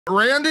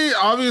Randy,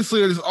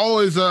 obviously, it is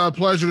always a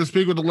pleasure to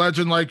speak with a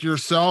legend like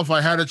yourself. I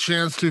had a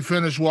chance to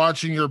finish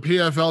watching your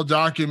PFL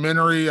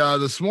documentary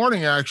this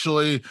morning,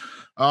 actually.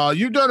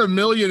 You've done a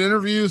million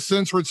interviews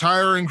since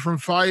retiring from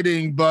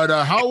fighting, but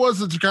how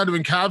was it to kind of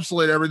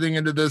encapsulate everything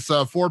into this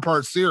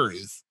four-part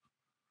series?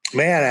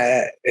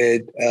 Man,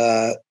 it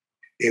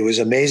was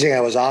amazing.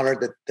 I was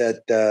honored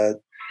that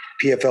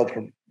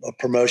PFL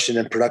promotion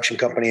and production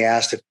company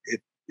asked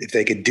if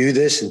they could do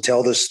this and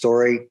tell this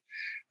story.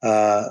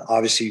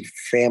 Obviously,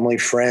 family,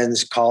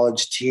 friends,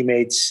 college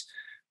teammates,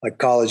 my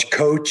college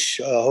coach,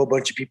 a whole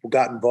bunch of people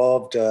got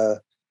involved.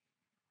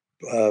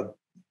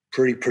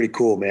 Pretty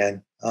cool,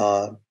 man.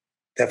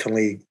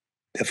 Definitely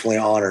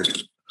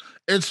honored.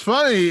 It's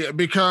funny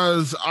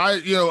because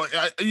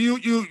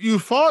you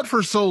fought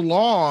for so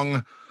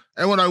long.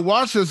 And when I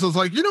watched this, I was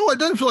like, it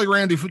doesn't feel like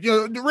Randy.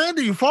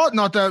 Randy, you fought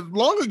not that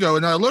long ago.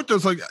 And I looked, I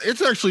was like,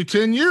 it's actually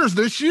 10 years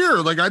this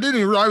year. Like, I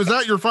was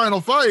at your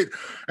final fight.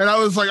 And I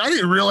was like, I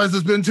didn't realize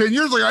it's been 10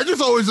 years. Like, I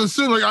just always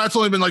assumed, like, it's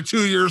only been like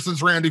 2 years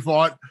since Randy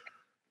fought.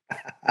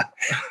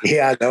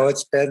 Yeah, no,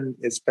 it's been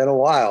a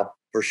while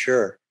for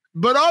sure.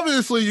 But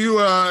obviously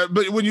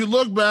but when you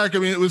look back, I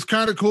mean, it was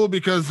kind of cool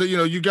because,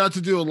 you got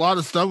to do a lot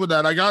of stuff with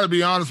that. I got to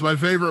be honest. My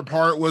favorite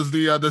part was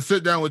the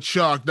sit down with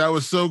Chuck. That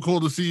was so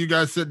cool to see you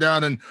guys sit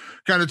down and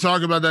kind of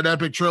talk about that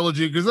epic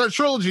trilogy, because that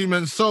trilogy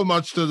meant so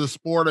much to the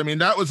sport. I mean,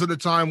 that was at a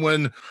time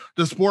when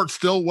the sport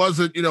still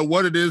wasn't,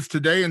 what it is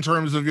today in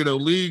terms of,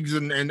 leagues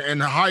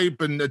and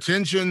hype and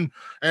attention.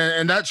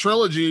 And that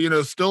trilogy,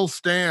 still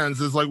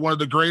stands as like one of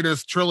the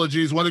greatest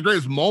trilogies, one of the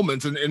greatest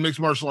moments in mixed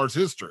martial arts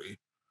history.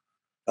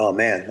 Oh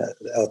man.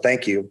 Oh,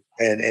 thank you.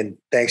 And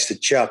thanks to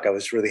Chuck. I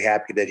was really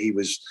happy that he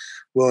was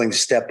willing to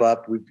step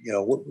up.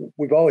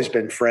 We've always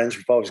been friends.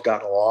 We've always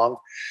gotten along.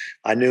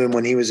 I knew him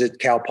when he was at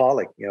Cal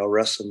Poly,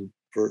 wrestling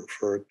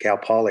for Cal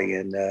Poly,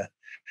 and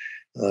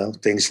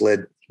things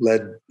led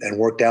and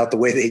worked out the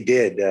way they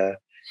did.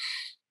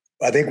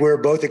 I think we were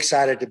both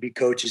excited to be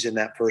coaches in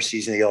that first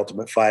season of The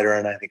Ultimate Fighter.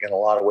 And I think in a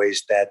lot of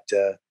ways that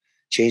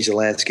changed the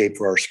landscape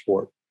for our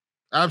sport.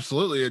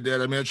 Absolutely. It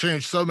did. I mean, it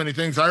changed so many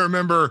things. I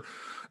remember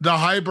the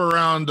hype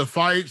around the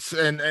fights,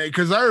 and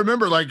because I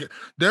remember I think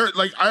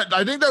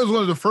that was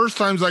one of the first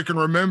times I can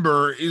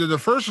remember, either the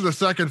first or the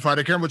second fight,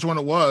 I can't remember which one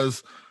it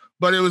was,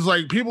 but it was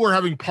like people were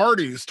having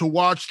parties to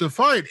watch the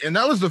fight, and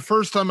that was the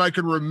first time I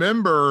could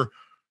remember.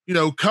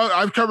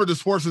 I've covered the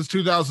sport since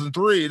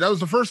 2003. That was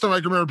the first time I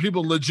can remember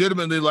people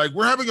legitimately like,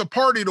 we're having a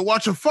party to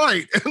watch a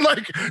fight. And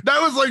like,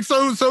 that was like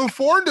so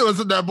foreign to us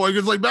at that point.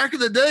 Because like back in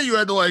the day, you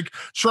had to like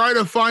try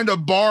to find a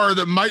bar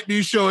that might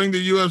be showing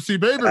the UFC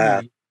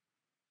pay-per-view.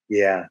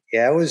 Yeah.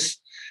 It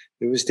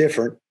was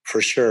different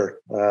for sure.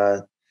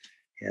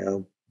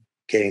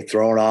 Getting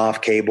thrown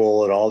off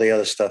cable and all the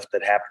other stuff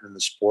that happened in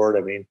the sport.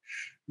 I mean,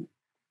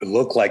 it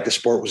looked like the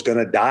sport was going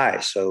to die.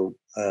 So,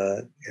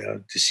 to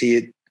see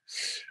it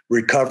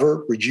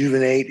recover,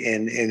 rejuvenate,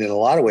 and in a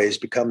lot of ways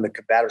become the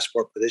combative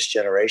sport for this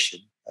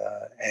generation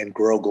and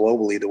grow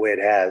globally the way it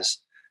has,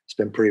 it's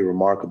been pretty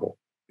remarkable.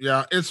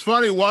 Yeah, it's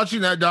funny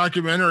watching that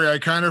documentary. I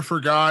kind of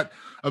forgot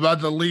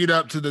about the lead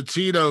up to the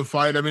Tito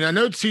fight. I mean, I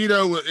know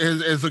Tito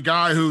is a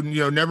guy who,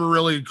 never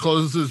really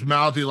closes his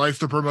mouth. He likes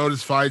to promote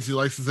his fights. He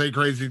likes to say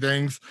crazy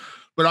things.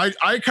 But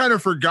I kind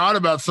of forgot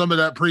about some of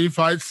that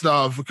pre-fight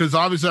stuff because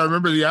obviously I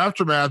remember the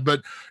aftermath,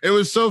 but it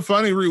was so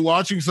funny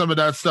rewatching some of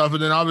that stuff.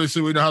 And then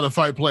obviously we know how the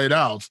fight played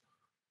out.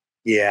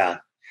 Yeah.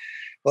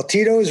 Well,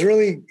 Tito is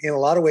really, in a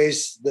lot of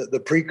ways,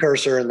 the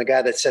precursor and the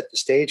guy that set the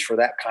stage for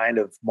that kind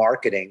of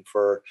marketing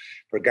for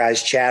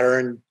guys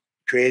chattering,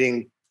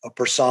 creating a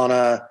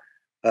persona,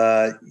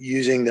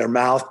 using their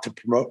mouth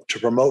to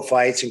promote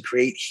fights and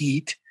create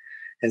heat.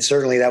 And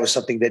certainly that was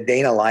something that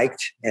Dana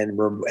liked and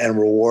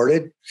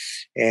rewarded.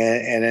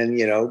 And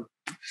then,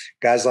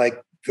 guys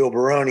like Phil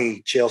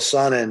Baroni, Chael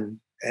Sonnen,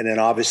 and then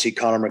obviously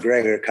Conor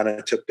McGregor kind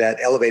of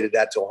elevated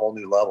that to a whole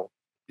new level.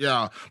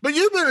 Yeah. But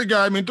you've been a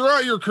guy, I mean,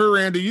 throughout your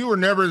career, Andy, you were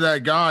never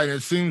that guy. And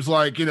it seems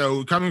like,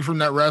 coming from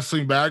that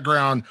wrestling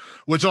background,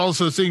 which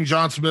also seeing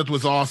John Smith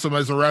was awesome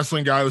as a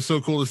wrestling guy. It was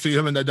so cool to see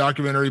him in that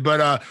documentary.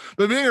 But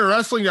being a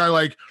wrestling guy,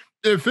 like,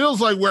 it feels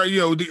like where,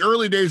 the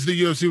early days of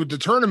the UFC with the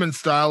tournament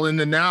style, and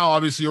then now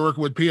obviously you're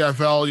working with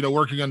PFL,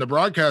 working on the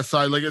broadcast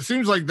side. Like, it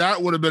seems like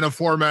that would have been a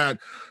format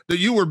that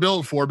you were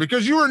built for,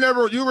 because you were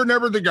never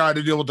the guy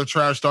to deal with the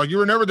trash talk. You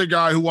were never the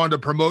guy who wanted to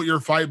promote your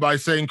fight by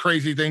saying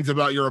crazy things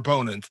about your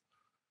opponent.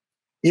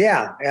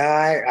 Yeah,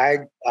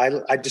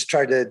 I just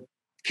tried to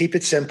keep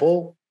it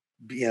simple.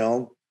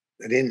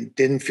 I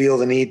didn't feel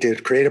the need to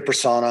create a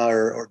persona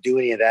or do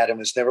any of that. It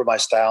was never my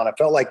style. And I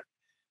felt like,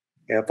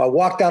 if I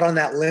walked out on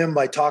that limb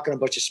by talking a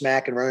bunch of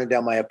smack and running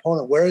down my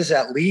opponent, where does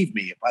that leave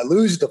me? If I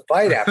lose the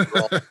fight after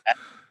all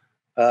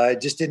that, it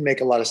just didn't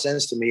make a lot of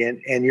sense to me.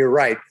 And you're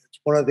right. It's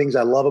one of the things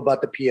I love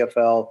about the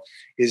PFL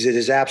is it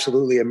is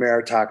absolutely a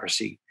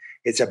meritocracy.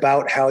 It's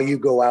about how you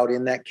go out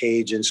in that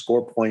cage and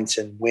score points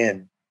and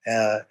win.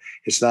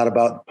 It's not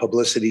about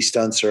publicity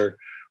stunts or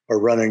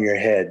running your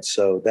head.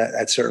 So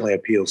that certainly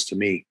appeals to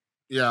me.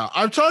 Yeah,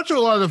 I've talked to a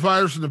lot of the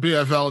fighters from the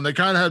PFL, and they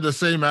kind of have the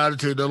same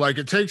attitude. They're like,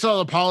 it takes all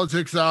the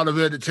politics out of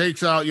it. It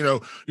takes out,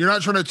 you're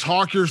not trying to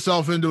talk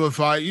yourself into a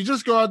fight. You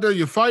just go out there,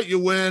 you fight, you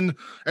win,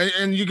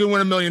 and you can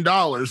win $1 million.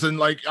 And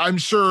like, I'm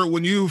sure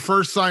when you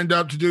first signed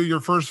up to do your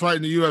first fight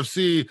in the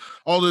UFC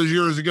all those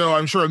years ago,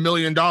 I'm sure $1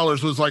 million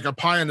was like a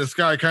pie in the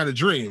sky kind of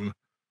dream.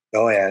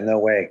 Oh yeah, no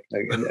way. I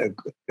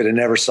could have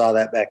never saw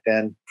that back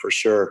then for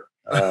sure.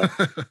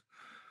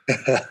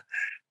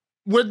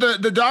 With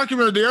the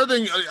documentary, the other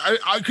thing,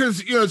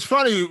 because it's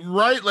funny,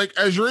 right? Like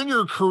as you're in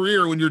your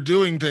career, when you're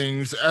doing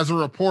things as a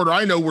reporter,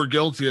 I know we're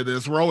guilty of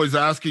this. We're always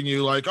asking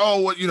you, like,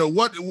 oh, what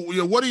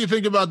do you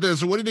think about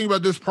this, or what do you think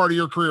about this part of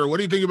your career? What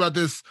do you think about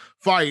this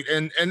fight?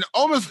 And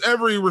almost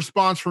every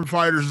response from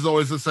fighters is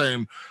always the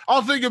same.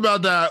 I'll think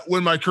about that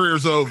when my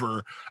career's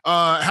over.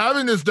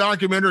 Having this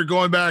documentary,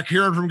 going back,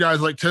 hearing from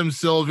guys like Tim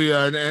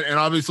Sylvia and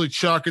obviously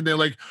Chuck, and they're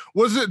like,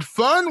 was it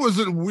fun? Was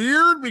it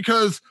weird?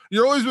 Because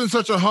you've always been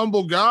such a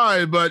humble guy,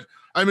 but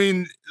I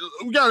mean,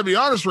 we got to be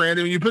honest,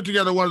 Randy. I mean, you put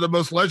together one of the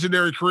most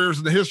legendary careers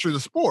in the history of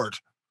the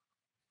sport.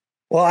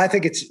 Well, I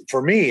think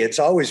for me, it's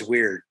always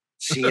weird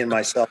seeing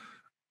myself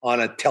on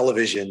a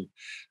television,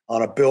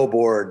 on a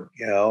billboard.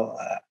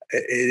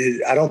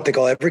 I don't think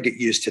I'll ever get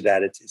used to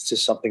that. It's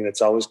just something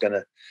that's always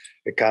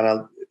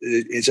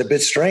it's a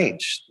bit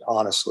strange,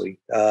 honestly.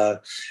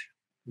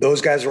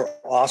 Those guys were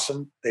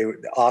awesome. They were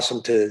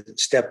awesome to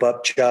step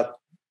up. Chuck,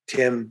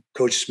 Tim,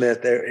 Coach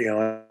Smith,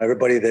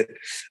 everybody that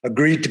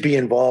agreed to be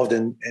involved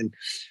and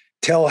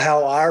tell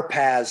how our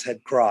paths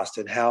had crossed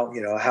and how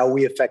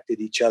we affected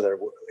each other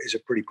is a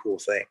pretty cool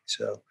thing.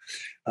 So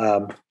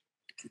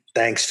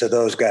thanks to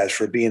those guys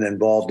for being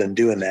involved and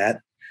doing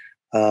that.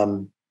 I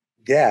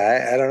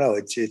don't know.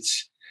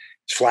 It's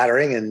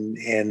flattering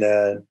and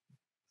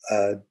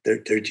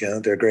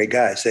they're great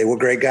guys. They were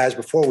great guys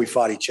before we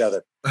fought each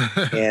other.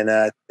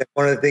 And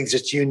one of the things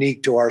that's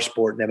unique to our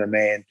sport in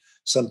MMA, and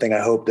something I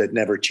hope that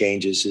never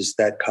changes, is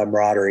that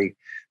camaraderie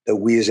that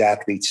we as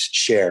athletes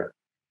share.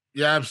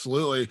 Yeah,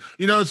 absolutely.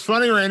 It's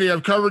funny, Randy,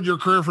 I've covered your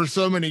career for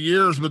so many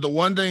years, but the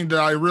one thing that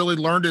I really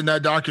learned in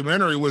that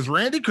documentary was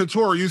Randy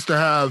Couture used to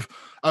have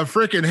a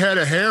freaking head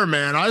of hair,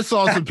 man. I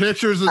saw some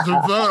pictures and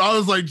some photos. I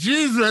was like,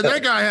 geez, man,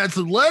 that guy had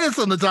some lettuce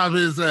on the top of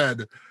his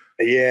head.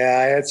 Yeah,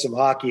 I had some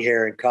hockey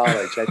hair in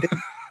college. I think,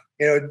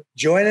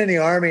 joining the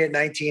Army at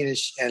 19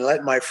 and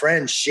letting my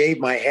friends shave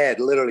my head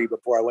literally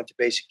before I went to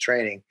basic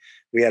training.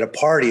 We had a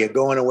party, a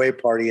going away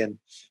party, and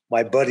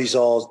my buddies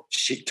all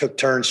took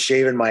turns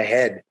shaving my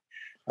head.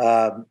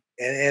 And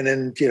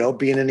then,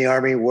 being in the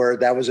Army where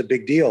that was a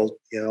big deal,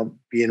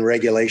 being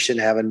regulation,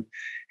 having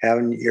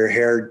your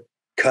hair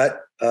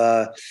cut.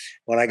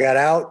 When I got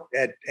out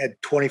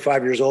at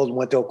 25 years old and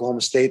went to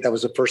Oklahoma State, that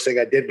was the first thing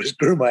I did was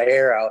grew my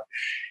hair out.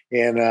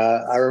 And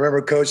I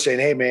remember Coach saying,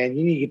 "Hey, man,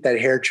 you need to get that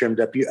hair trimmed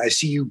up. I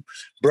see you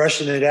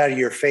brushing it out of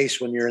your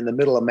face when you're in the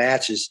middle of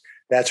matches.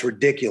 That's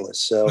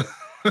ridiculous." So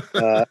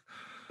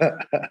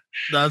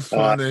that's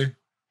funny.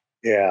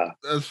 Yeah,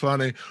 that's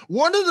funny.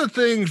 One of the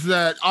things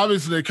that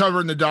obviously they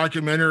cover in the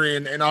documentary,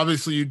 and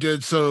obviously you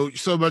did so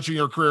much in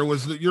your career,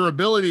 was that your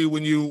ability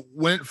when you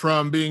went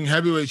from being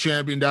heavyweight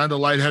champion down to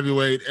light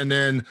heavyweight, and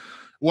then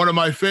one of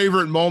my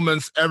favorite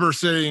moments ever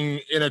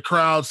sitting in a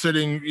crowd,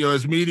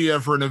 as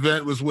media for an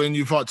event, was when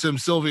you fought Tim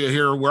Sylvia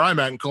here where I'm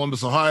at in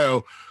Columbus,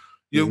 Ohio.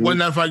 You won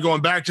that fight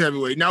going back to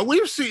heavyweight. Now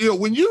we've seen,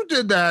 when you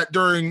did that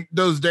during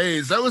those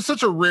days, that was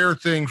such a rare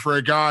thing for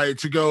a guy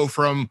to go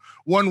from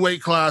one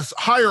weight class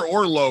higher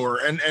or lower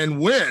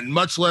and win,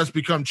 much less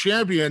become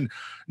champion.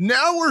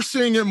 Now we're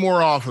seeing it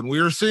more often. We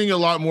are seeing a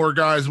lot more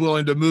guys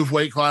willing to move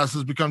weight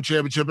classes, become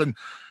championship. And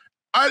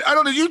I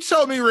don't know. You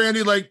tell me,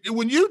 Randy, like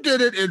when you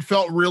did it, it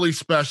felt really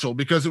special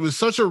because it was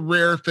such a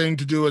rare thing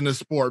to do in this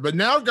sport. But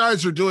now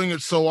guys are doing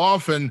it so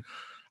often.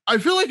 I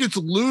feel like it's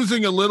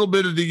losing a little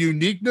bit of the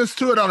uniqueness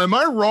to it. Am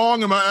I wrong?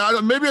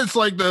 Maybe it's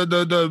like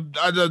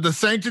the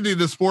sanctity of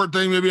the sport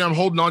thing. Maybe I'm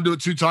holding on to it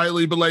too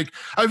tightly, but like,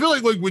 I feel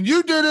like when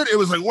you did it, it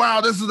was like,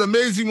 wow, this is an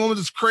amazing moment.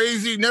 It's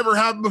crazy. Never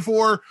happened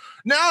before.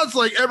 Now it's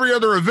like every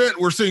other event,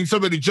 we're seeing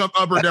somebody jump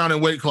up or down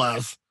in weight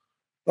class.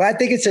 Well, I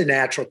think it's a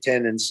natural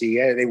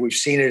tendency. I think we've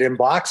seen it in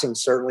boxing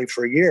certainly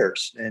for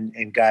years, and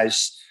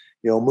guys,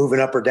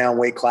 moving up or down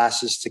weight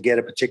classes to get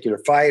a particular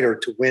fight or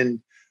to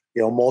win,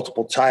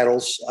 multiple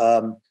titles.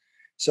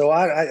 So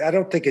I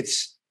don't think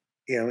it's,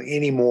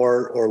 any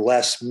more or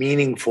less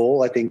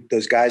meaningful. I think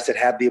those guys that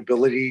have the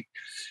ability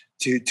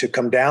to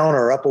come down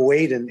or up a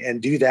weight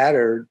and do that,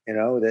 or,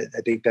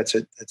 I think that's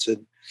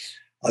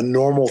a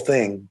normal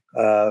thing.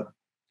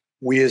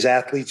 We as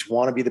athletes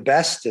want to be the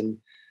best and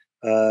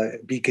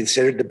be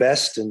considered the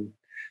best. And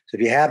so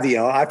if you have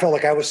I felt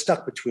like I was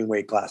stuck between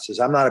weight classes.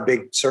 I'm not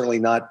certainly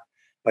not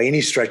by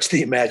any stretch of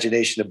the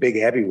imagination, a big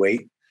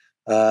heavyweight.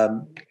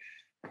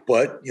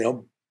 But,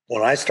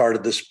 when I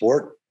started the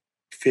sport,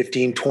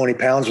 15, 20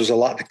 pounds was a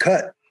lot to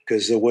cut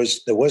because there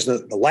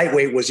wasn't the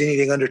lightweight was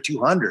anything under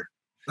 200.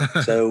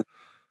 So,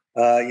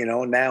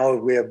 now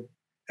we have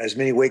as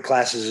many weight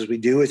classes as we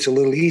do, it's a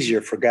little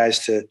easier for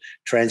guys to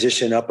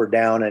transition up or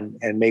down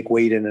and make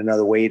weight in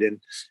another weight and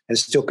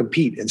still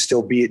compete and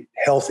still be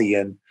healthy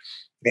and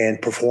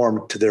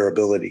perform to their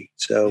ability.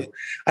 So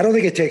I don't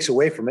think it takes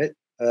away from it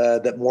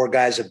that more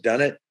guys have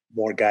done it,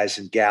 more guys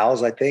and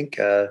gals, I think.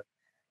 I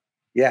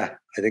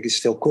think it's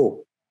still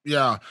cool.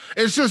 Yeah.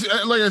 It's just,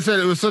 like I said,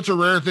 it was such a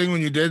rare thing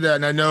when you did that.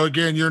 And I know,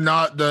 again, you're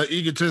not the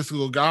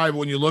egotistical guy, but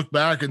when you look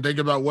back and think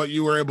about what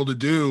you were able to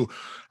do,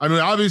 I mean,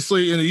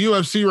 obviously in the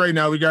UFC right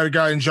now, we got a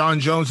guy in Jon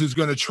Jones who's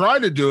going to try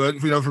to do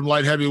it, from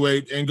light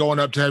heavyweight and going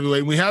up to heavyweight.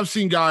 And we have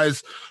seen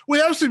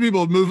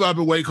people move up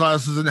in weight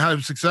classes and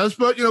have success,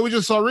 but, we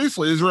just saw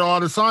recently Israel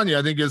Adesanya,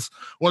 I think, is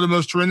one of the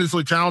most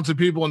tremendously talented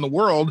people in the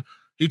world.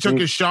 He took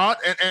his shot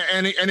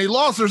and he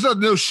lost. There's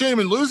no shame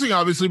in losing,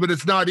 obviously, but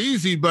it's not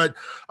easy. But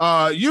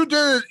you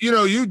did it,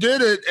 you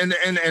did it.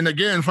 And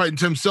again, fighting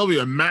Tim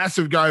Sylvia, a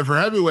massive guy for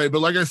heavyweight.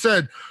 But like I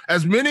said,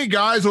 as many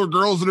guys or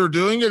girls that are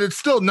doing it, it's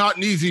still not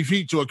an easy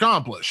feat to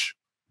accomplish.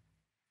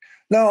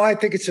 No, I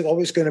think it's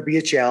always going to be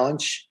a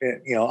challenge.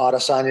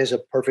 Adesanya is a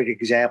perfect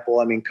example.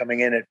 I mean, coming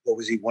in at,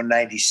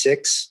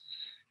 196,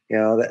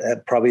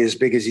 that probably as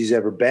big as he's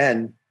ever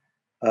been.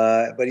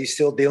 But he's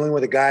still dealing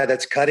with a guy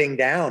that's cutting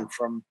down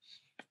from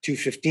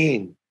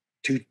 215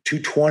 to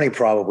 220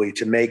 probably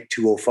to make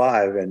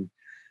 205. And,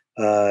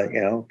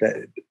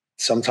 that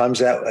sometimes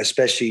that,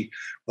 especially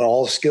when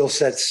all skill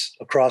sets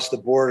across the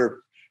board are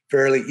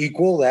fairly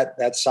equal,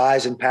 that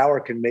size and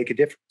power can make a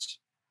difference.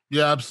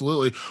 Yeah,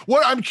 absolutely.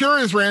 What I'm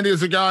curious, Randy,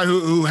 as a guy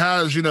who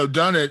has,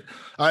 done it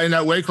in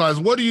that weight class,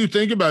 what do you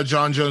think about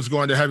Jon Jones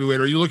going to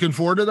heavyweight? Are you looking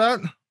forward to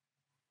that?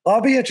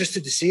 I'll be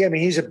interested to see. I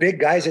mean, he's a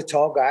big guy. He's a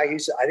tall guy.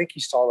 I think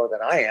he's taller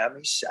than I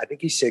am. I think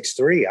he's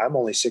 6'3". I'm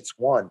only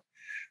 6'1".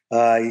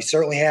 He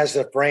certainly has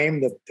the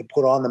frame to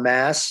put on the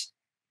mass,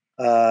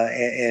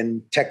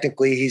 and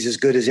technically he's as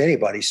good as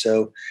anybody.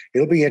 So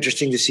it'll be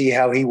interesting to see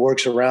how he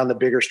works around the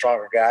bigger,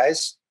 stronger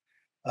guys,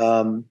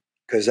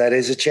 because that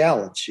is a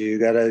challenge. You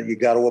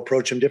gotta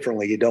approach him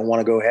differently. You don't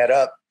want to go head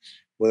up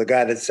with a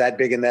guy that's that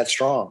big and that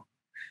strong.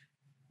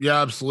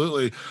 Yeah,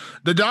 absolutely.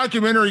 The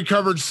documentary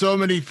covered so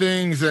many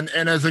things, and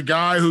as a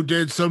guy who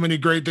did so many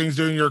great things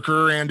during your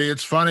career, Andy,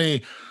 it's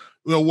funny.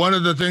 One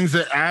of the things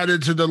that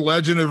added to the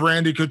legend of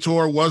Randy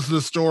Couture was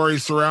the story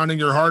surrounding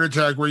your heart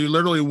attack, where you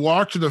literally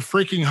walked to the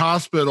freaking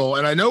hospital.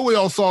 And I know we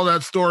all saw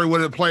that story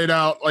when it played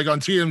out, like on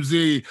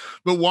TMZ,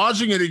 but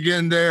watching it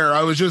again there,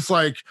 I was just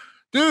like,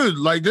 dude,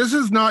 like, this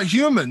is not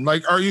human.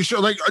 Like, are you sure?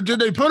 Like, did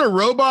they put a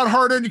robot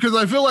heart in? Because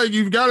I feel like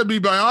you've got to be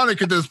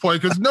bionic at this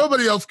point, because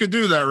nobody else could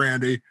do that,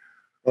 Randy.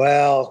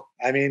 Well,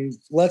 I mean,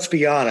 let's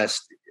be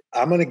honest.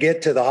 I'm going to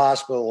get to the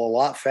hospital a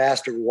lot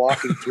faster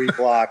walking 3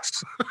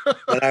 blocks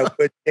than I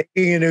would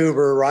taking an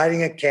Uber,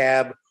 riding a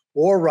cab,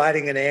 or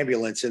riding an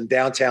ambulance in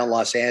downtown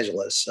Los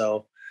Angeles.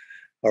 So,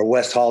 or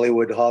West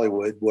Hollywood,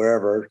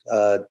 wherever,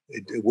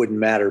 it wouldn't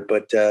matter.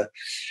 But, I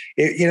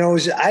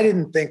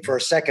didn't think for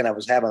a second I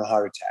was having a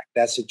heart attack.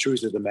 That's the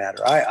truth of the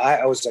matter.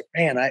 I was like,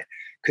 man, I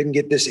couldn't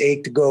get this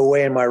ache to go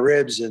away in my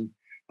ribs. And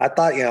I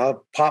thought, I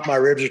popped my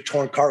ribs or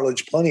torn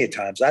cartilage plenty of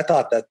times. I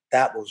thought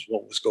that was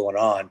what was going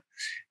on.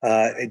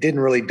 It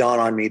didn't really dawn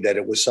on me that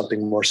it was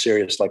something more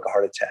serious like a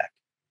heart attack.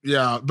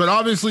 Yeah, but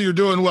obviously you're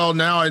doing well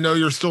now. I know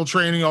you're still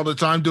training all the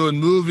time, doing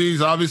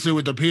movies, obviously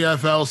with the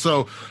PFL.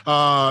 So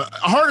a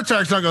heart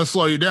attack's not going to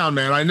slow you down,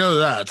 man. I know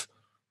that.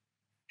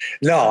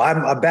 No,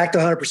 I'm back to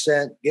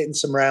 100%, getting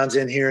some rounds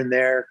in here and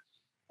there.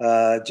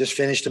 Just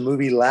finished a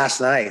movie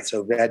last night.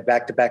 So we had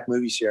back-to-back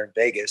movies here in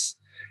Vegas.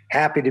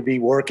 Happy to be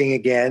working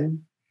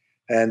again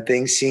and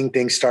seeing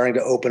things starting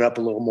to open up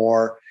a little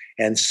more.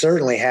 And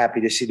certainly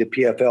happy to see the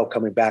PFL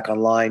coming back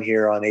online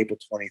here on April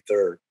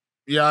 23rd.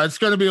 Yeah, it's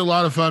going to be a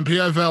lot of fun.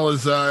 PFL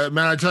is,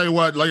 man, I tell you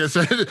what, like I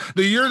said,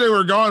 the year they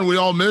were gone, we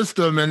all missed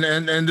them.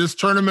 And this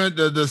tournament,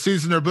 the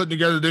season they're putting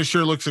together this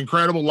year looks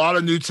incredible. A lot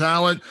of new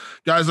talent,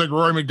 guys like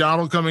Rory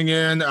McDonald coming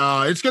in.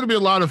 It's going to be a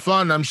lot of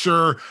fun. I'm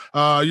sure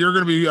you're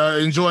going to be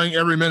enjoying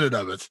every minute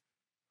of it.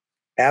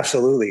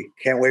 Absolutely.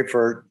 Can't wait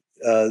for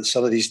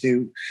some of these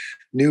new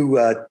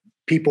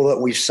people that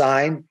we've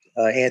signed.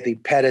 Anthony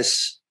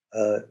Pettis,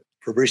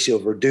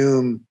 Fabricio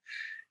Verdum.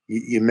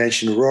 You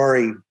mentioned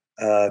Rory.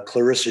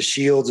 Clarissa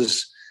Shields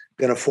is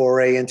going to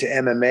foray into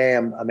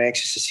MMA. I'm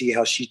anxious to see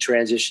how she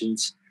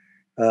transitions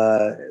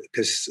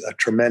because a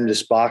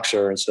tremendous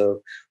boxer. And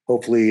so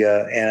hopefully,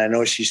 and I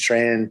know she's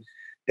training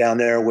down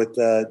there with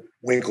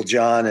Winkle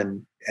John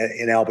and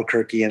in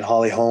Albuquerque and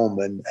Holly Holm,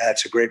 and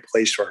that's a great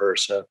place for her.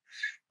 So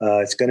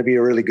it's going to be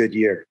a really good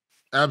year.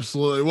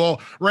 Absolutely. Well,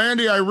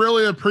 Randy, I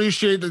really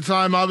appreciate the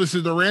time. Obviously,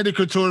 the Randy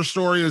Couture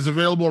story is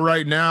available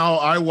right now.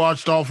 I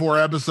watched all 4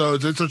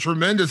 episodes. It's a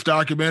tremendous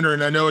documentary.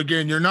 And I know,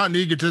 again, you're not an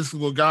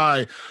egotistical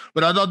guy,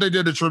 but I thought they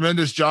did a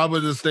tremendous job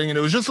with this thing. And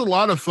it was just a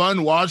lot of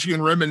fun watching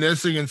and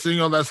reminiscing and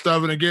seeing all that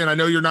stuff. And again, I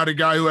know you're not a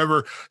guy who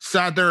ever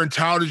sat there and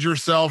touted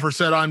yourself or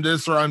said, I'm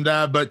this or I'm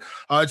that, but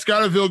it's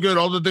got to feel good.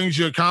 All the things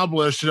you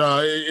accomplished,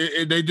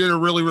 they did a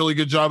really, really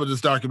good job with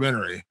this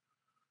documentary.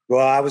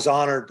 Well, I was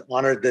honored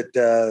that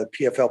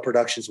PFL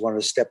Productions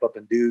wanted to step up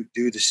and do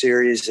the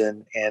series,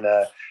 and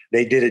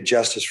they did it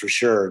justice for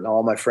sure. And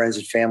all my friends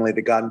and family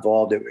that got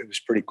involved, it was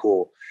pretty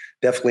cool.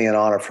 Definitely an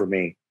honor for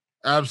me.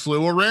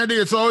 Absolutely. Well, Randy,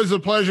 it's always a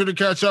pleasure to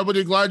catch up with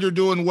you. Glad you're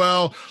doing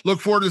well. Look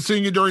forward to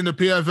seeing you during the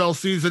PFL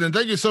season. And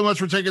thank you so much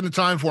for taking the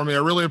time for me. I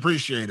really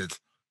appreciate it.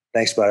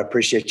 Thanks, bud. I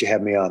appreciate you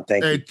having me on.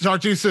 Thank you.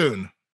 Talk to you soon.